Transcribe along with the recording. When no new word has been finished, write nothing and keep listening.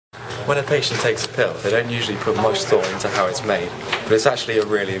When a patient takes a pill, they don't usually put much thought into how it's made, but it's actually a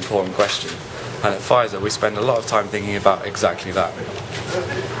really important question. And at Pfizer, we spend a lot of time thinking about exactly that.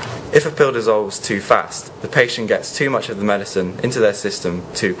 If a pill dissolves too fast, the patient gets too much of the medicine into their system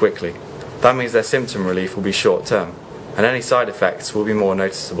too quickly. That means their symptom relief will be short term, and any side effects will be more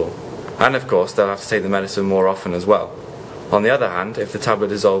noticeable. And of course, they'll have to take the medicine more often as well. On the other hand, if the tablet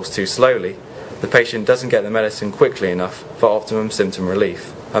dissolves too slowly, the patient doesn't get the medicine quickly enough for optimum symptom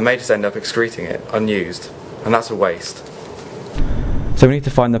relief, and may just end up excreting it unused, and that's a waste. So we need to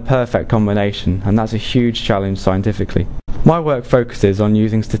find the perfect combination, and that's a huge challenge scientifically. My work focuses on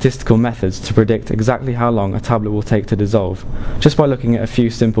using statistical methods to predict exactly how long a tablet will take to dissolve, just by looking at a few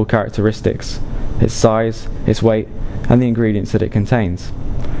simple characteristics: its size, its weight, and the ingredients that it contains.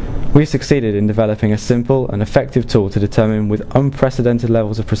 We've succeeded in developing a simple and effective tool to determine with unprecedented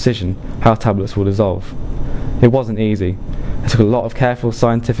levels of precision how tablets will dissolve. It wasn't easy. It took a lot of careful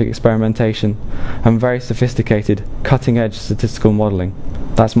scientific experimentation and very sophisticated, cutting-edge statistical modelling.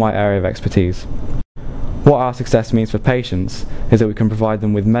 That's my area of expertise. What our success means for patients is that we can provide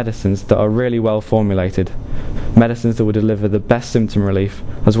them with medicines that are really well formulated, medicines that will deliver the best symptom relief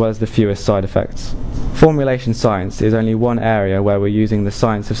as well as the fewest side effects. Formulation science is only one area where we're using the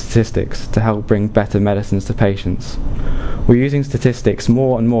science of statistics to help bring better medicines to patients. We're using statistics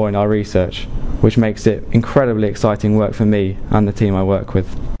more and more in our research, which makes it incredibly exciting work for me and the team I work with.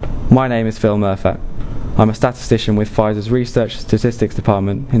 My name is Murfet. I'm a statistician with Pfizer's Research Statistics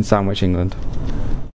Department in Sandwich, England.